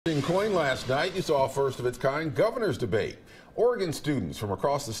In Coin last night, you saw a first of its kind governor's debate. Oregon students from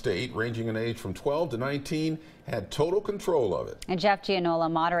across the state, ranging in age from 12 to 19, had total control of it. And Jeff Gianola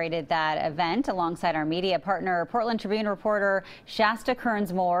moderated that event alongside our media partner, Portland Tribune reporter Shasta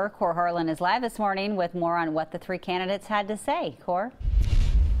Kearns-Moore. Cor Harlan is live this morning with more on what the three candidates had to say. Cor?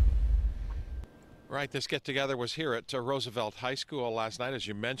 Right, this get-together was here at Roosevelt High School last night. As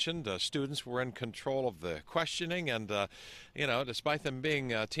you mentioned, students were in control of the questioning, and you know, despite them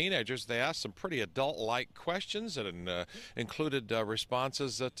being teenagers, they asked some pretty adult-like questions that included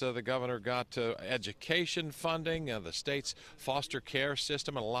responses that the governor got to education funding, the state's foster care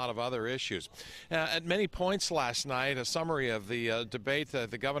system, and a lot of other issues. At many points last night, a summary of the debate,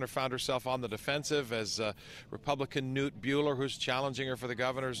 the governor found herself on the defensive as Republican Knute Buehler, who's challenging her for the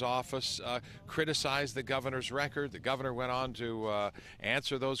governor's office, criticized the governor's record. The governor went on to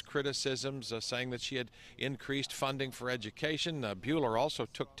answer those criticisms, saying that she had increased funding for education. Buehler also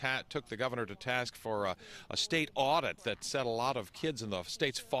took the governor to task for a state audit that said a lot of kids in the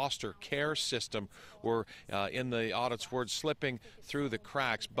state's foster care system were, in the audit's words, slipping through the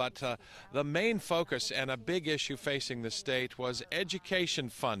cracks. But the main focus and a big issue facing the state was education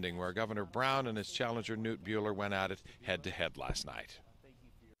funding, where Governor Brown and his challenger Knute Buehler went at it head-to-head last night.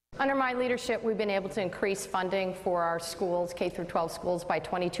 Under my leadership, we've been able to increase funding for our schools, K-12 schools, by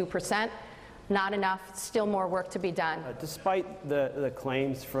 22%. Not enough, still more work to be done. Despite the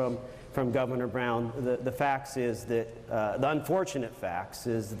claims from Governor Brown, the facts is that, the unfortunate facts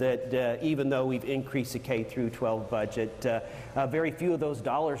is that even though we've increased the K-12 budget, very few of those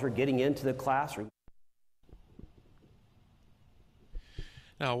dollars are getting into the classroom.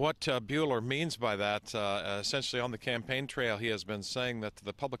 Now, what Buehler means by that, essentially on the campaign trail, he has been saying that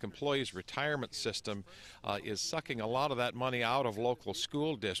the public employees retirement system is sucking a lot of that money out of local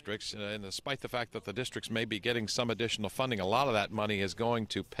school districts, and despite the fact that the districts may be getting some additional funding, a lot of that money is going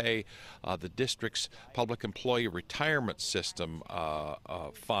to pay the district's public employee retirement system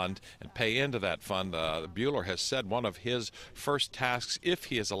fund and pay into that fund. Buehler has said one of his first tasks, if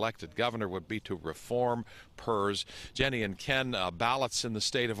he is elected governor, would be to reform PERS. Jenny and Ken, ballots in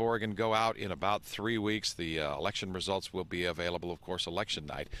the state of Oregon go out in about 3 weeks. The election results will be available, of course, election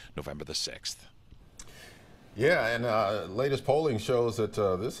night, November the 6th. Yeah, and latest polling shows that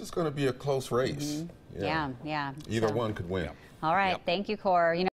this is going to be a close race. Yeah. Either one could win. All right. Thank you, Cor.